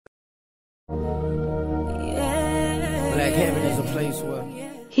like heaven is a place where...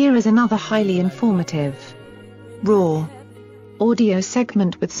 Here is another highly informative, raw audio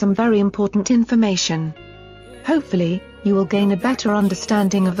segment with some very important information. Hopefully, you will gain a better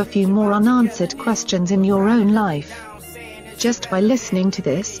understanding of a few more unanswered questions in your own life. Just by listening to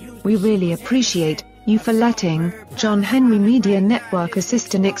this, we really appreciate you for letting John Henry Media Network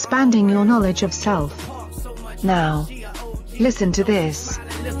assist in expanding your knowledge of self. Now, listen to this.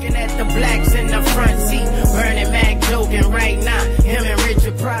 Looking at the blacks in the front seat, Bernie Mac joking right now, him and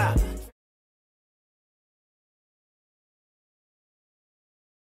Richard Pryor.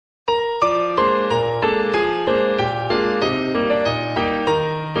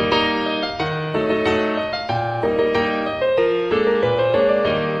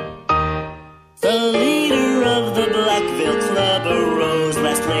 The leader of the Blackville Club arose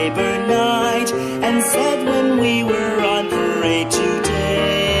last Labor night and said when we were on parade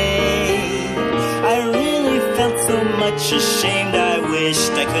today, I really felt so much ashamed I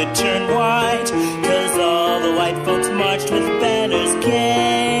wished I could turn white, 'cause all the white folks marched with banners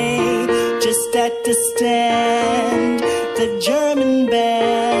gay. Just at the stand, the German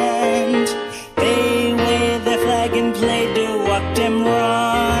band, they waved their flag and played to Walk Dem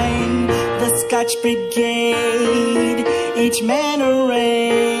Rhine. The Scotch Brigade, each man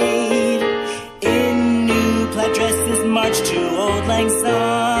arrayed in new plaid dresses, marched to Old Lang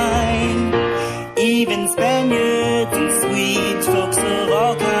Syne. Even Spaniards and Swedes, folks of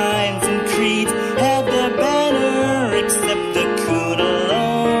all kinds and creeds, had their banner except the Coon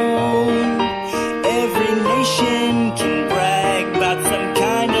alone. Every nation can brag about some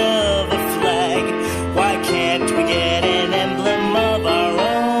kind of a flag. Why can't we get an emblem of our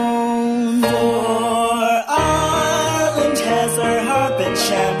own? For Ireland has her harp and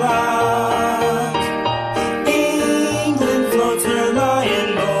shamrock, England floats her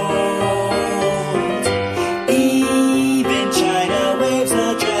lion bolt, even China waves a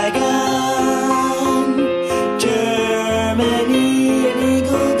dragon, Germany an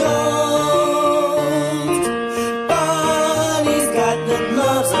eagle gold. Bonnie's got the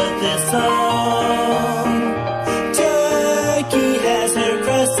gloves of this song, Turkey has her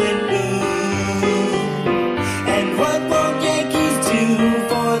crescent moon. And what won't Yankees do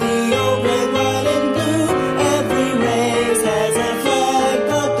for the old red, white, and blue? Every race has a flag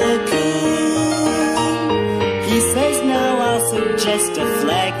but the Coon. He says now I'll suggest a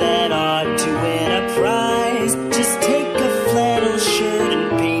flag that ought to win a prize. Just take a flannel shirt and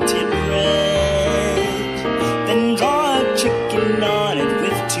paint it red, then draw a chicken on it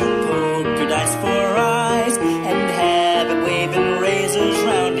with two poker dice for eyes, and have it waving razors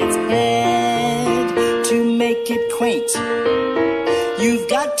round its head. To make it quaint, you've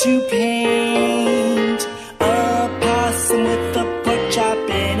got to paint a possum with a pork chop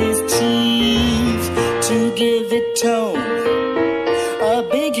in his teeth. To give it tone, a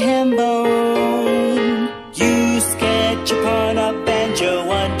big ham bone, you sketch upon a banjo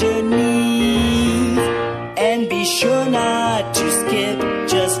underneath. And be sure not to skip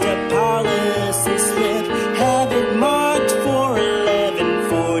just a policy slip. Have it marked for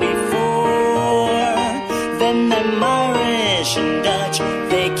 1144. Then them Irish and Dutch,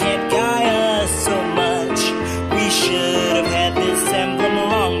 they can't guy us so much. We should have had this emblem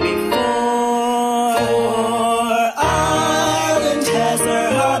long before. For Ireland has her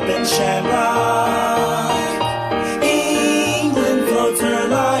harp and shamrock, England floats her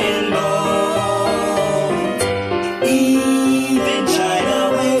lion bolt, even China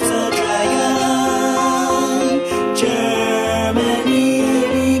waves a dragon, Germany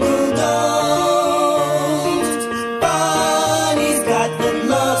an eagle ghost. Bonnie's got the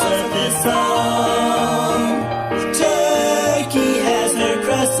loves of this song, Turkey has her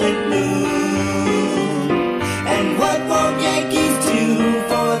crescent moon. And what won't Yankees do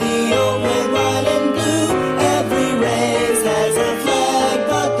for the old red, white, and blue? Every race has a flag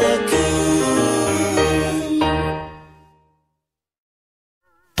but the Coon.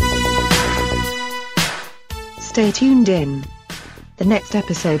 Stay tuned in. The next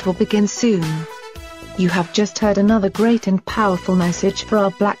episode will begin soon. You have just heard another great and powerful message for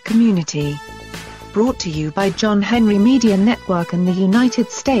our black community. Brought to you by John Henry Media Network in the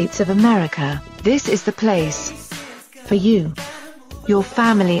United States of America. This is the place for you, your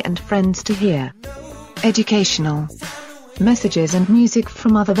family and friends to hear educational messages and music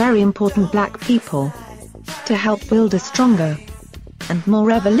from other very important black people to help build a stronger and more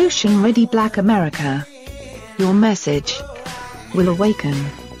revolution-ready black America. Your message will awaken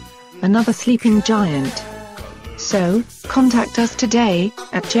another sleeping giant. So, contact us today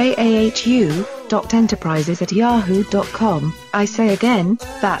at jahu.enterprises@yahoo.com. I say again,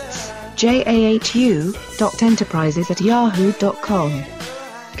 that's jahu.enterprises@yahoo.com.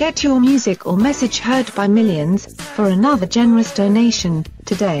 Get your music or message heard by millions, for another generous donation,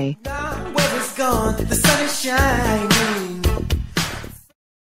 today. Where it's gone, the sun is shining.